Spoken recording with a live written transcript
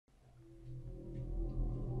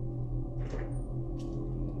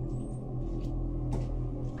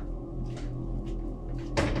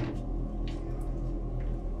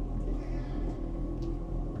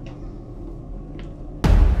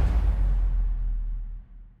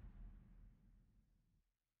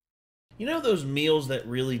You know those meals that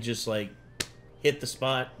really just like hit the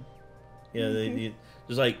spot? You know, they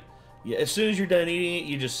just like as soon as you're done eating it,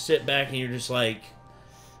 you just sit back and you're just like,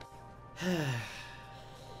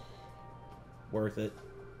 worth it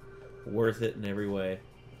in every way.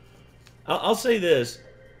 I'll say this: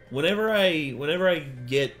 whenever I like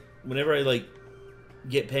get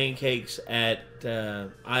pancakes at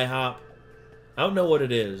IHOP, I don't know what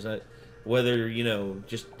it is. Whether, you know,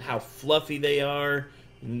 just how fluffy they are,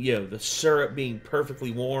 you know, the syrup being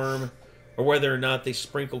perfectly warm, or whether or not they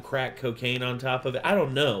sprinkle crack cocaine on top of it. I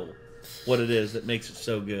don't know what it is that makes it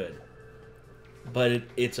so good. But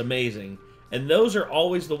it's amazing. And those are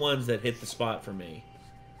always the ones that hit the spot for me.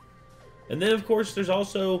 And then, of course, there's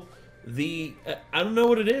also the, I don't know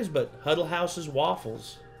what it is, but Huddle House's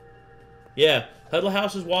waffles. Yeah, Huddle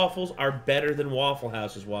House's waffles are better than Waffle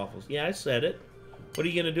House's waffles. Yeah, I said it. What are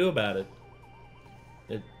you going to do about it?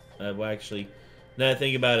 Well, actually, now I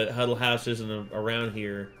think about it, Huddle House isn't around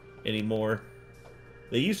here anymore.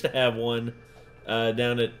 They used to have one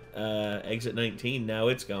down at Exit 19. Now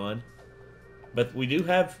it's gone. But we do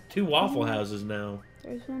have 2 Waffle Houses now.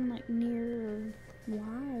 There's one like near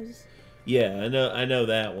Wise. Yeah, I know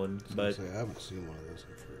that one. But I haven't seen one of those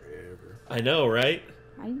in forever. I know, right?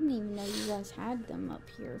 I didn't even know you guys had them up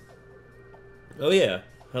here. Oh yeah,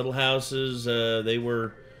 Huddle Houses. They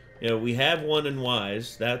were, you know, we have one in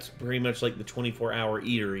Wise. That's pretty much like the 24-hour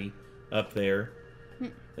eatery up there.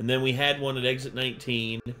 And then we had one at Exit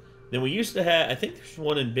 19. Then we used to have, I think there's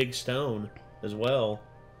one in Big Stone as well,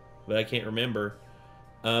 but I can't remember.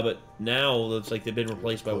 But now it's like they've been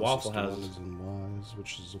replaced by Waffle Houses. One is in Wise,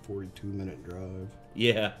 which is a 42-minute drive.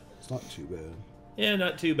 Yeah. It's not too bad. Yeah,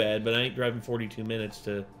 not too bad, but I ain't driving 42 minutes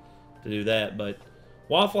to do that. But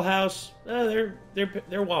Waffle House, their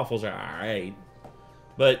waffles are all right.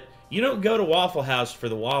 But you don't go to Waffle House for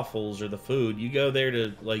the waffles or the food. You go there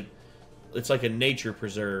to, like, it's like a nature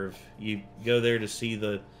preserve. You go there to see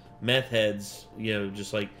the meth heads, you know,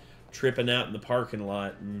 just like tripping out in the parking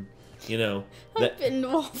lot, and you know. I've been to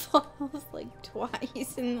Waffle House like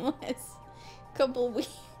twice in the last couple weeks.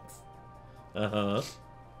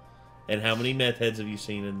 And how many meth heads have you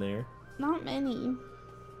seen in there? Not many.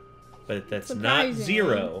 But that's not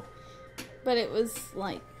 0. But it was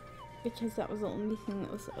like, because that was the only thing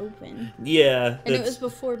that was open. Yeah. And it was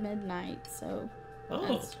before midnight, so.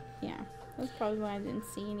 Oh. Yeah. That's probably why I didn't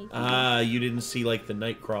see anything. You didn't see like the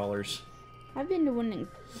night crawlers. I've been to one in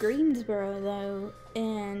Greensboro though,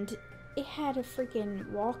 and it had a freaking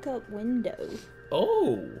walk-up window.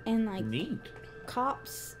 Oh. And like neat.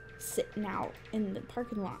 Cops sitting out in the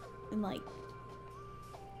parking lot, and like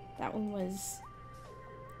that one was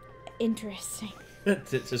interesting.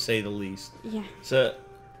 to say the least. Yeah. So,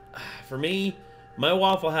 for me, my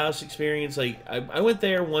Waffle House experience, like I went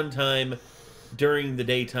there one time during the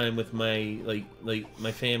daytime with my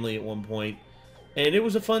my family at one point, and it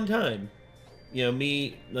was a fun time. You know,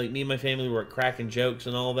 me and my family were cracking jokes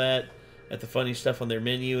and all that at the funny stuff on their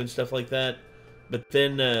menu and stuff like that. But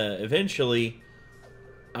then eventually,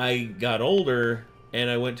 I got older and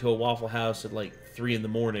I went to a Waffle House at like 3 in the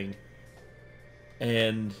morning,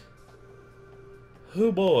 and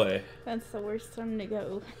oh boy, that's the worst time to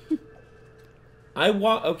go.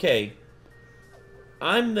 Okay,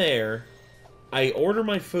 I'm there. I order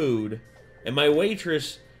my food, and my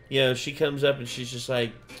waitress, you know, she comes up and she's just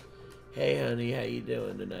like, "Hey, honey, how you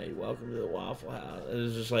doing tonight? Welcome to the Waffle House." And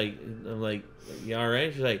it's just like, I'm like, "You all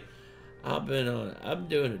right?" She's like, I'm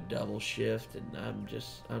doing a double shift, and I'm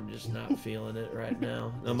just not feeling it right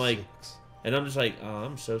now." And I'm like, and I'm just like, "Oh,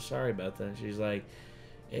 I'm so sorry about that." And she's like,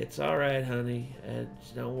 "It's all right, honey.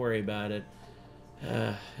 Don't worry about it."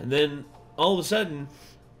 And then all of a sudden,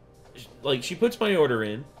 like, she puts my order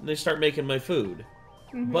in, and they start making my food.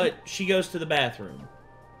 But she goes to the bathroom.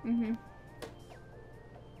 And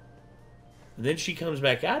then she comes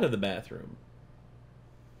back out of the bathroom.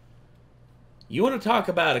 You want to talk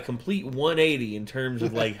about a complete 180 in terms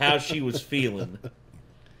of, like, how she was feeling.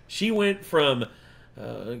 She went from,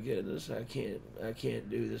 "Oh, goodness, I can't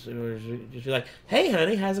do this." She's like, "Hey,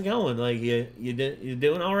 honey, how's it going? Like, you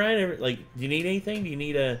doing all right? Like, do you need anything? Do you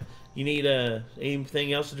need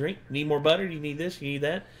anything else to drink? Need more butter? Do you need this? Do you need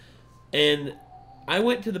that?" And I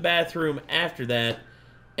went to the bathroom after that,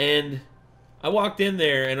 and I walked in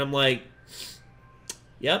there, and I'm like,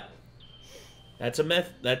 "Yep, that's a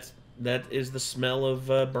meth. That is the smell of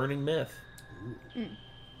burning meth."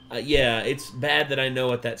 Yeah, it's bad that I know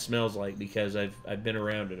what that smells like because I've been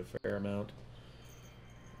around it a fair amount.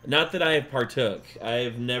 Not that I have partook. I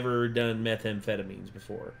have never done methamphetamines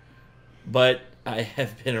before, but I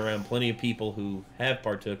have been around plenty of people who have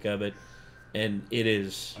partook of it, And it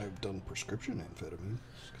is... I've done prescription amphetamines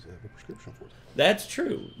because I have a prescription for it. That's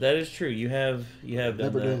true. That is true. You have done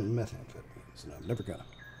Never that. done methamphetamines, and I'm never gonna.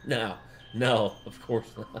 No, of course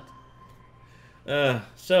not.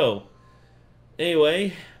 So,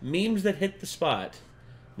 anyway, memes that hit the spot.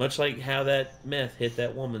 Much like how that meth hit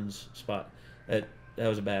that woman's spot. That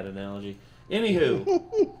was a bad analogy. Anywho.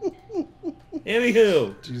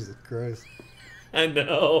 Jesus Christ. I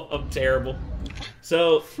know, I'm terrible.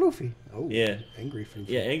 So, Floofy. Oh, yeah. Angry Floofy.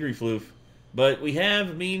 Yeah, angry floof. But we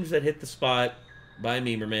have memes that hit the spot by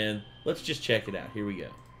Memer Man. Let's just check it out. Here we go.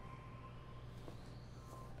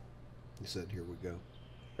 You said, here we go.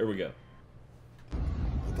 Here we go.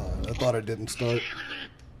 I thought it didn't start.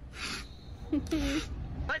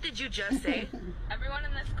 What did you just say? Everyone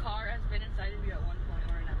in this car has been inside of you at one point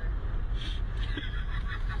or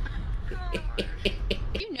another.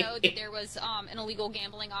 You know that there was an illegal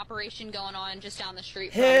gambling operation going on just down the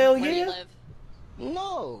street from Hell where yeah. you live?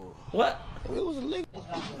 No. What? It was illegal.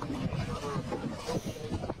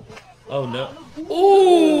 Oh, no.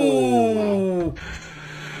 Ooh!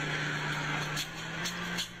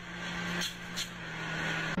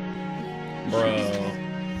 Bro.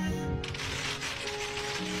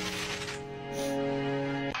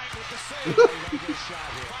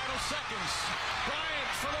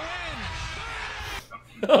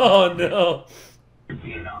 Oh no.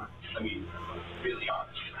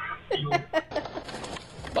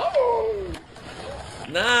 Oh.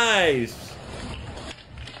 Nice.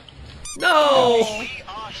 No.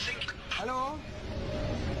 Hello?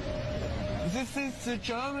 This is the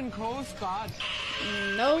German Coast Guard.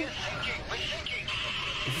 Nope.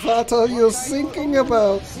 What are you thinking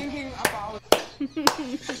about? Thinking about.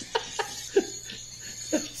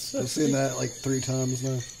 I've seen that like 3 times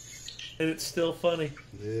now. And it's still funny.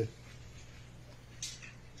 Yeah.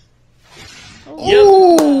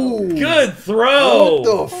 Oh, yep. Good throw. What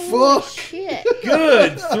the Holy fuck? shit.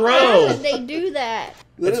 Good How throw. did they do that?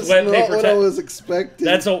 That That's is wet not paper what I was expecting.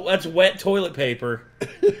 That's wet toilet paper.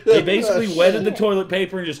 They basically wetted the toilet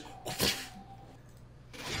paper and just.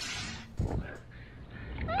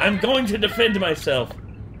 I'm going to defend myself.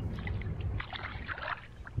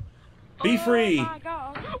 Be free. Oh my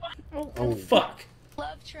god. Oh fuck.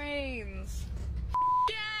 Love trains.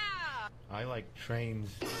 Yeah. I like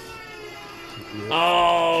trains.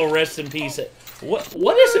 Oh, rest in peace.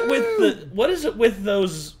 What is it with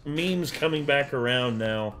those memes coming back around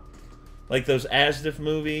now? Like those Asdif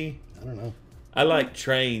movie? I don't know. I like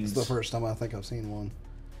trains. It's the first time I think I've seen one.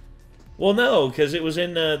 Well, no, because it was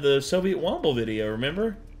in the Soviet Womble video,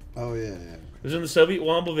 remember? Oh, yeah. It was in the Soviet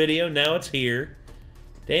Womble video, now it's here.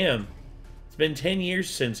 Damn. It's been 10 years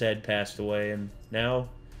since Ed passed away, and now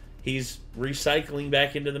he's recycling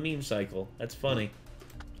back into the meme cycle. That's funny.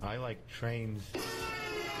 I like trains.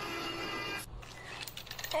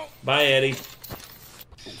 Bye, Eddie.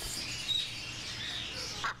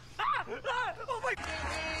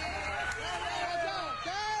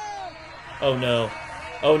 Oh, no.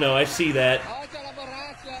 Oh, no, I see that.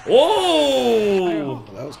 Whoa!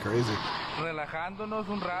 That was crazy. Relajándonos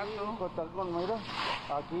un rato. Contar con, mira,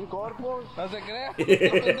 aquí corpos. No se crea.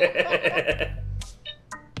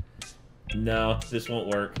 No, this won't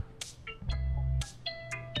work.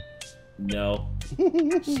 No.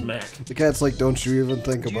 Smack. The cat's like, don't you even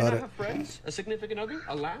think about it. Have friends? A significant other?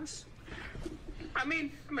 A lass? I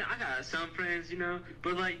mean, I got some friends, you know,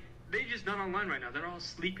 but like, they're just not online right now. They're all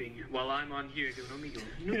sleeping while I'm on here doing Omegle.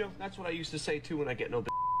 You know, that's what I used to say too when I get no.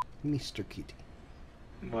 Mr. Kitty.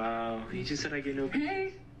 Wow, he just said I get no.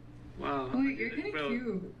 Hey. Wow. Oh, you're kind of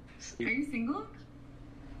cute. Are you single?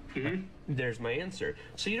 Mm-hmm. There's my answer.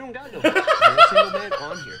 So you don't got no. You're a single man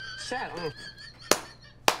on here. Sad. I don't know.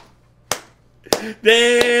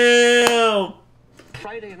 Damn!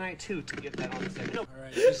 Friday night too to get that on the second. No.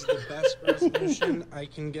 Alright, this is the best resolution I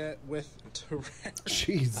can get with Tourette.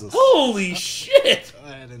 Jesus. Holy shit! Go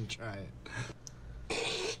ahead and try it.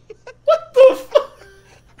 What the fuck?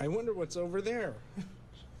 I wonder what's over there.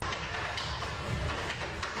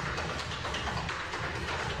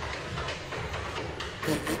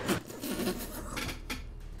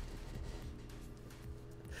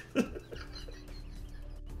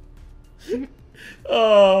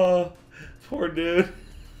 Oh, poor dude.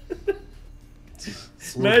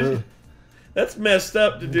 Imagine, that's messed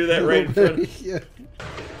up to do that right in front of Yeah.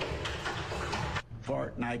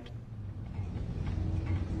 Fortnite.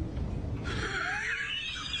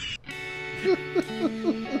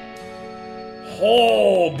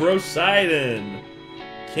 Oh, Brosidon,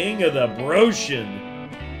 king of the Broshan.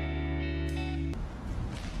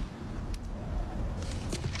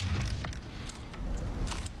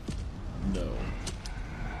 No.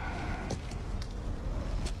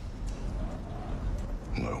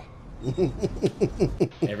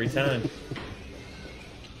 Every time.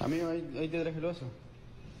 Amigo, ahí te traje el oso.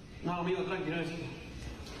 No, amigo, tranquilo.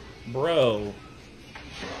 Bro.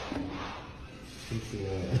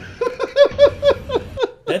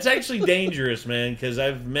 That's actually dangerous, man, because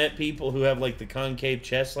I've met people who have like the concave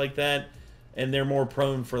chest like that, and they're more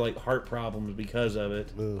prone for like heart problems because of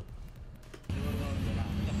it. Ugh.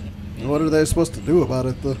 What are they supposed to do about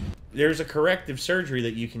it, though? There's a corrective surgery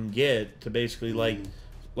that you can get to basically like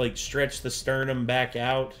stretch the sternum back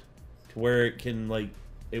out to where it can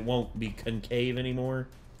it won't be concave anymore.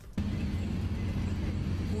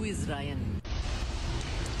 Who is Ryan?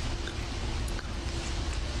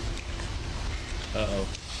 Uh-oh.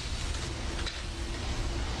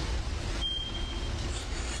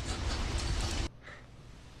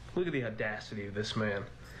 Look at the audacity of this man.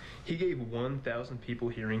 He gave 1,000 people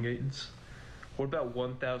hearing aids. What about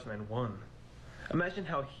 1,001? Imagine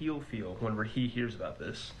how he'll feel whenever he hears about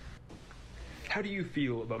this. How do you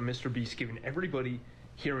feel about Mr. Beast giving everybody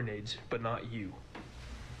hearing aids, but not you?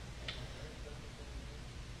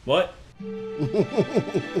 What?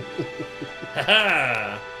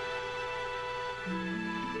 Haha!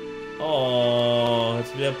 Oh,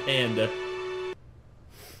 it's the panda.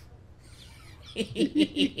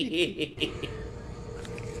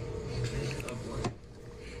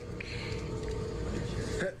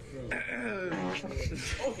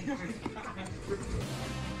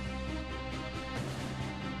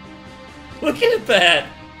 Look at that!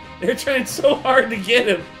 They're trying so hard to get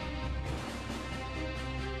him.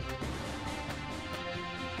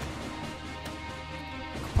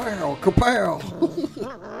 Kapow! Kapow!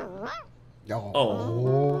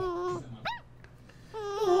 Oh.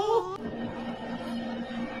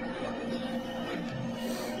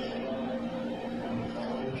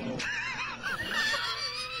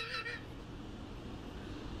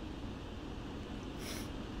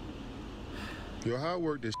 Yo, how I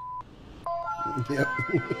work this? Yep.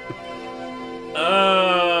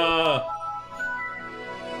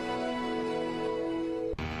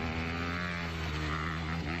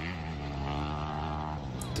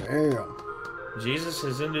 Damn. Jesus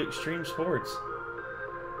is into extreme sports.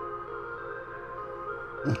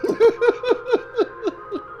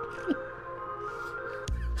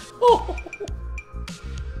 Oh.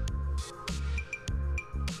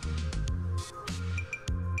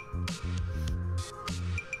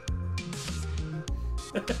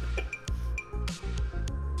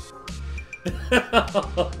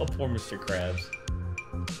 Poor Mr. Krabs.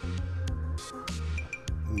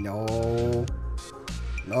 No.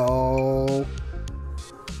 No.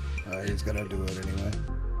 He's gonna do it anyway.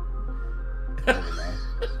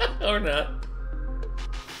 Or not.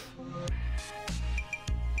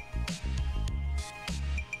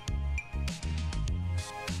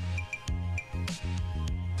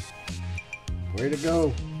 Way to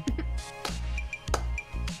go.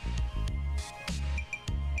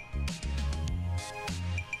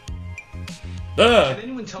 Can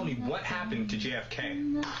anyone tell me what happened to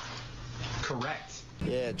JFK? Correct.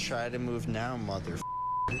 Yeah, try to move now, mother.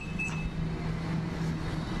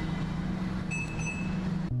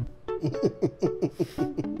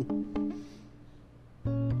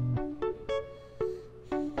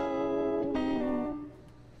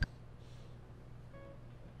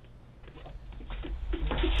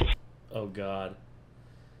 Oh God.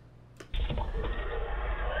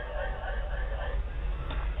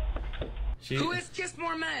 Who has kissed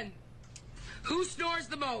more men? Who snores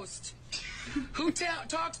the most? Who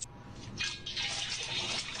talks?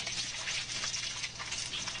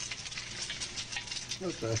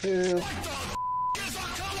 What the hell?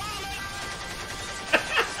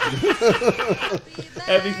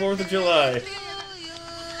 Happy 4th of July.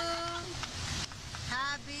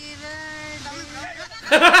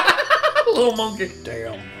 Little monkey.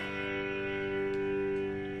 Damn.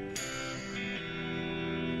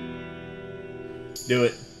 Do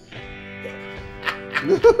it.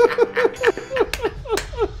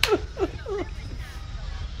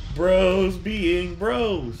 Bros being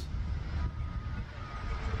bros.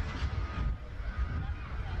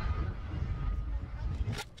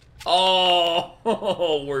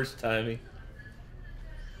 Oh, worst timing.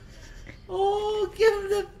 Oh, give him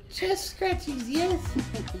the chest scratchies, yes.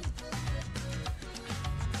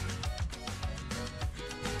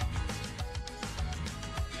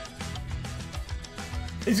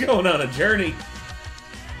 He's going on a journey.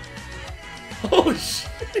 Oh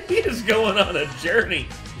shit, he is going on a journey.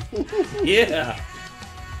 Yeah.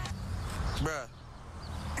 Bruh.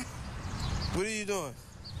 What are you doing?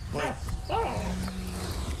 What?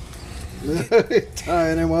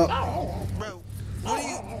 Tying him up. Bro, what are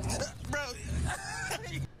you... Bro.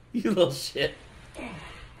 You little shit.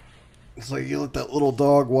 It's like you let that little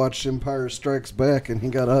dog watch Empire Strikes Back, and he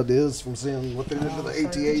got ideas from seeing what they did to the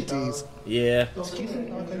AT-ATs. Yeah.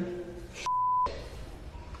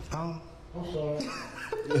 Oh.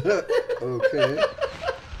 Okay.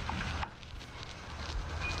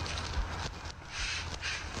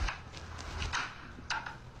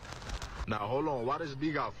 Now hold on, why this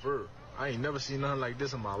bee got fur? I ain't never seen nothing like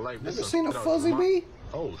this in my life. Never seen a fuzzy bee?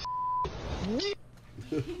 Oh.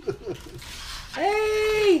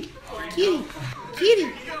 Hey! Kitty!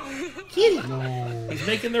 Kitty! Kitty! No. He's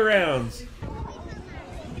making the rounds.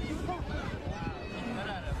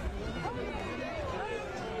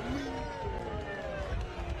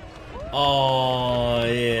 Oh,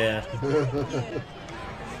 yeah.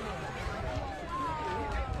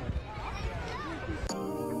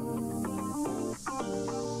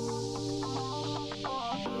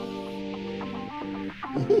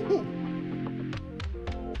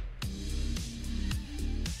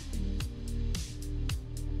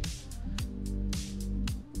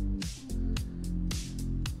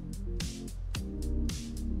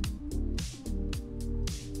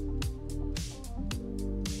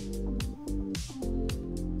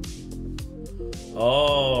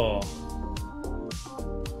 Oh.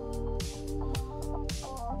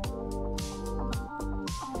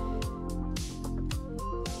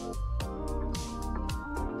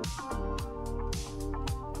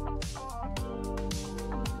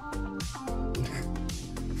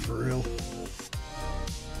 For real.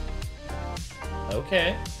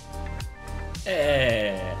 Okay.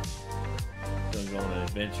 Eh. Gonna go on an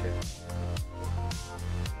adventure.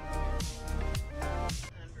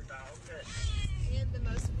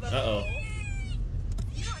 Uh-oh.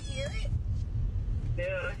 You don't hear it?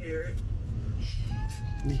 Yeah, I hear it.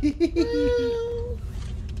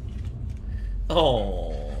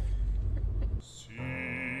 Oh.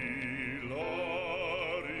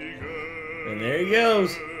 And there he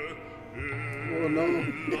goes. Oh no.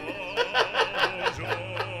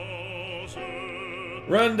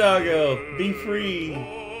 Run, doggo. Be free.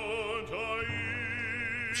 I'm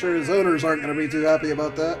sure his owners aren't going to be too happy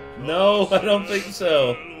about that. No, I don't think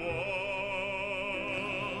so.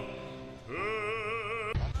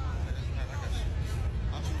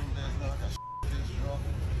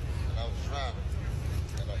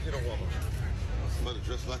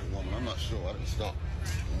 Dressed like a woman. I'm not sure. I didn't stop.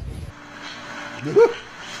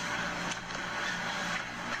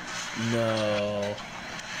 No.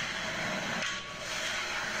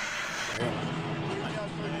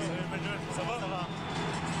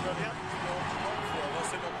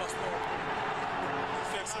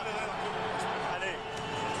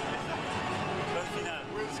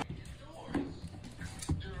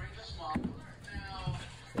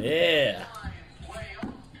 Yeah.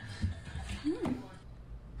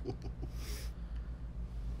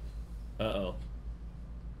 Uh-oh.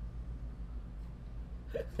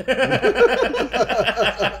 Dude,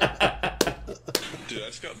 I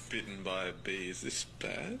just got bitten by a bee. Is this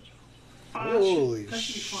bad? Holy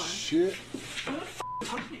shit.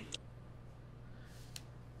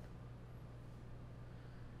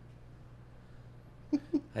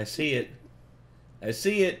 I see it. I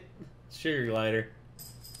see it. Sugar glider.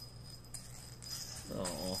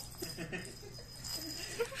 Oh.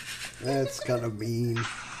 That's kind of mean. The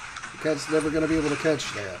cat's never going to be able to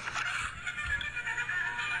catch that.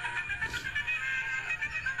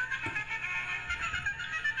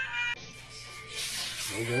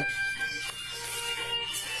 Okay.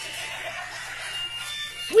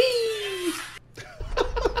 Whee! I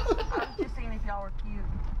was just saying if y'all were cute.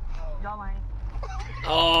 Y'all ain't.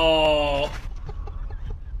 Oh.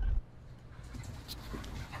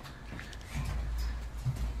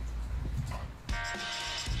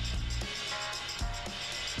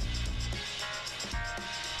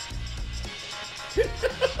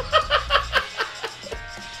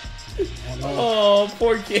 Oh,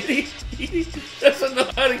 poor kitty. He doesn't know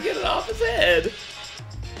how to get it off his head.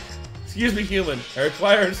 Excuse me, human. I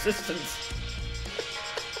require assistance.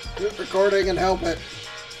 Quit recording and help it.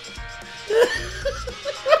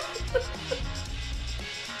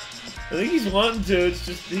 I think he's wanting to. It's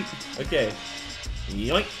just okay.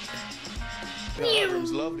 Yoink. Yeah, that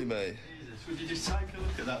room's lovely, mate. Jesus, would you just take a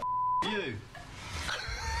look at that view?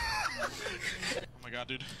 Oh my god,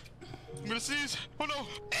 dude. I'm gonna sneeze. Oh no.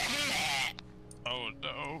 Oh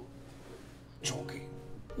no. Choking.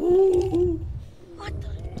 What the?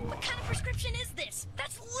 What kind of prescription is this?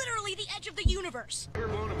 That's literally the edge of the universe. Never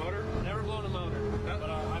blown a motor. Never blown a motor. But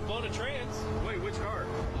I've blown a trans. Wait, which car?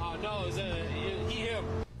 No, it was he, him.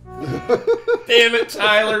 Damn it,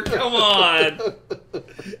 Tyler! Come on.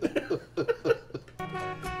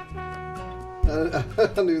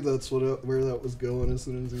 I knew that's where that was going as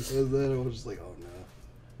soon as he said that. I was just like, oh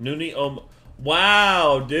no. Nuni,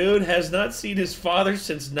 wow, dude, has not seen his father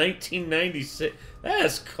since 1996.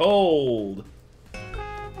 That's cold.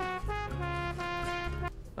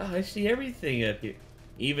 Wow, I see everything up here.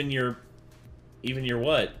 Even your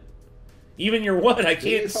what? Even your what? I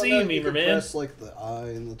can't see him, man. Press like the eye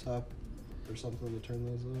in the top or something to turn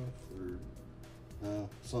those off, or no,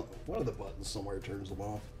 one of the buttons somewhere turns them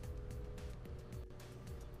off.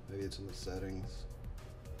 Maybe it's in the settings.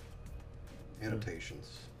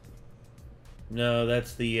 Annotations. No,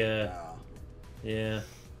 that's the yeah.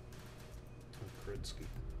 Kridsky.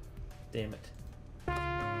 Damn it.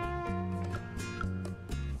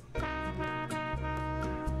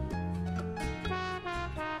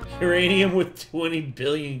 Uranium with 20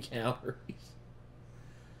 billion calories.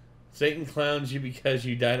 Satan clowns you because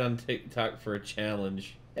you died on TikTok for a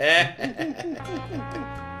challenge.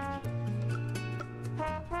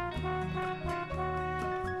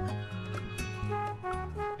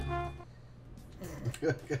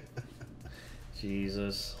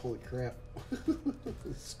 Jesus. Holy crap.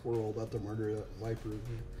 Squirrel about to murder that viper.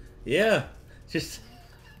 Yeah. Just...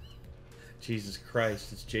 Jesus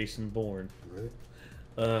Christ, it's Jason Bourne. Right?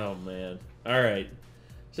 Oh, man. Alright.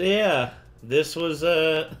 So, yeah. This was,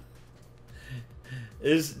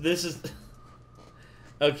 this is...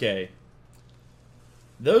 Okay.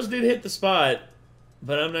 Those did hit the spot,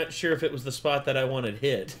 but I'm not sure if it was the spot that I wanted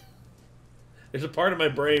hit. There's a part of my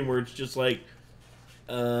brain where it's just like...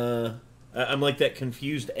 I'm like that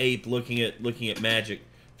confused ape looking at magic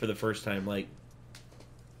for the first time, like...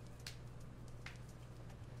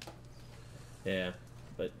 Yeah,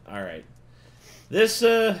 but alright. This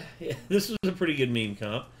was a pretty good meme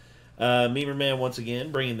comp. Memer Man once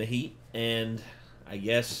again bringing the heat, and I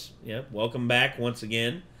guess, yeah, welcome back once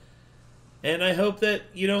again. And I hope that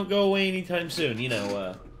you don't go away anytime soon, you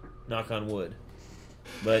know, knock on wood.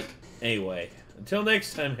 But anyway, until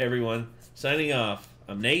next time, everyone, signing off.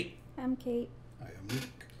 I'm Nate. I'm Kate. I am Nick.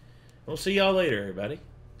 We'll see y'all later, everybody.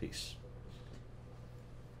 Peace.